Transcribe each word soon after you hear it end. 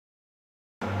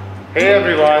Hey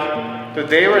everyone!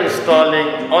 Today we're installing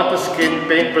Autozkin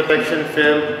paint protection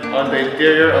film on the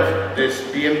interior of this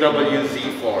BMW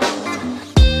Z4.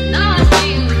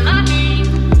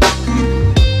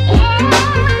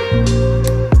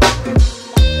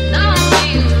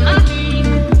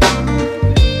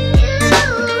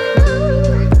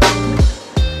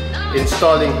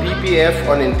 Installing PPF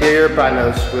on interior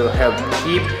panels will help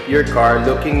keep your car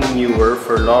looking newer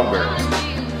for longer.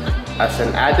 As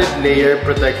an added layer,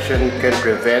 protection can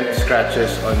prevent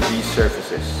scratches on these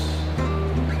surfaces.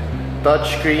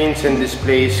 Touchscreens and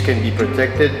displays can be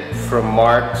protected from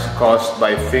marks caused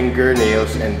by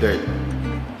fingernails and dirt.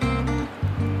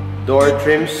 Door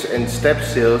trims and step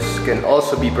sills can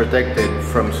also be protected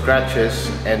from scratches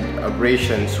and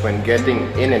abrasions when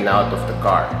getting in and out of the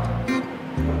car.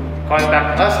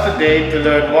 Contact us today to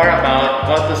learn more about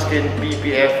Autozkin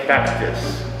PPF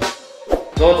packages.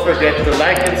 Don't forget to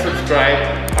like and subscribe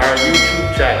our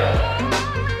YouTube channel.